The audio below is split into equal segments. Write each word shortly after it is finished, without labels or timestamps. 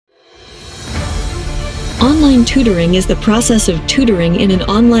Online tutoring is the process of tutoring in an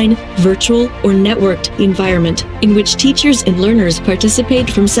online, virtual, or networked environment in which teachers and learners participate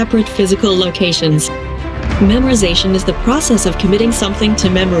from separate physical locations. Memorization is the process of committing something to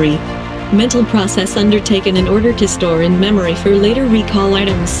memory. Mental process undertaken in order to store in memory for later recall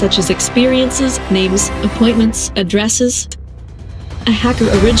items such as experiences, names, appointments, addresses. A hacker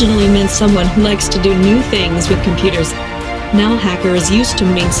originally meant someone who likes to do new things with computers. Now hacker is used to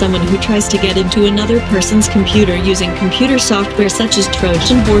mean someone who tries to get into another person's computer using computer software such as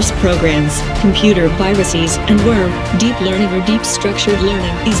Trojan horse programs, computer viruses, and worm. Deep learning or deep structured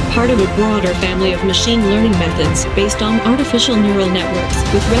learning is part of a broader family of machine learning methods based on artificial neural networks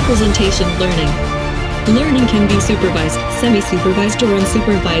with representation learning. Learning can be supervised, semi-supervised, or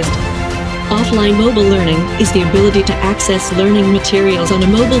unsupervised. Offline mobile learning is the ability to access learning materials on a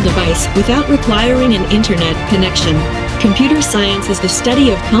mobile device without requiring an internet connection. Computer science is the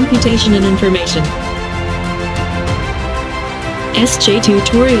study of computation and information.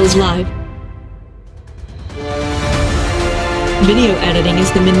 SJTutorialsLive. Video editing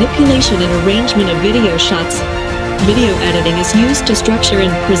is the manipulation and arrangement of video shots. Video editing is used to structure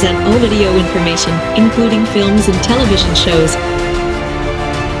and present all video information, including films and television shows.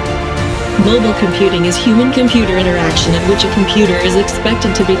 Mobile computing is human-computer interaction in which a computer is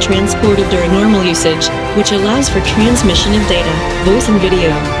expected to be transported during normal usage, which allows for transmission of data, voice and video.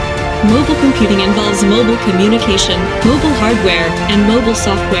 Mobile computing involves mobile communication, mobile hardware, and mobile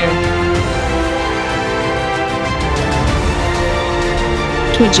software.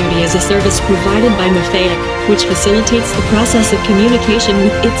 Twijudy is a service provided by Mosaic, which facilitates the process of communication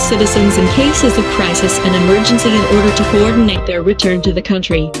with its citizens in cases of crisis and emergency in order to coordinate their return to the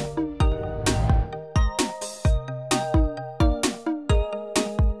country.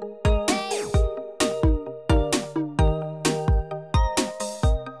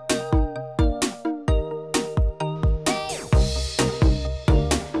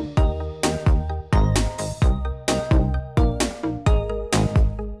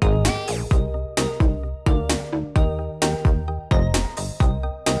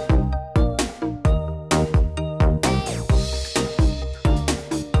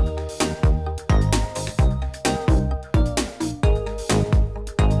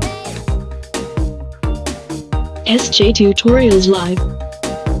 SJTutorialsLive.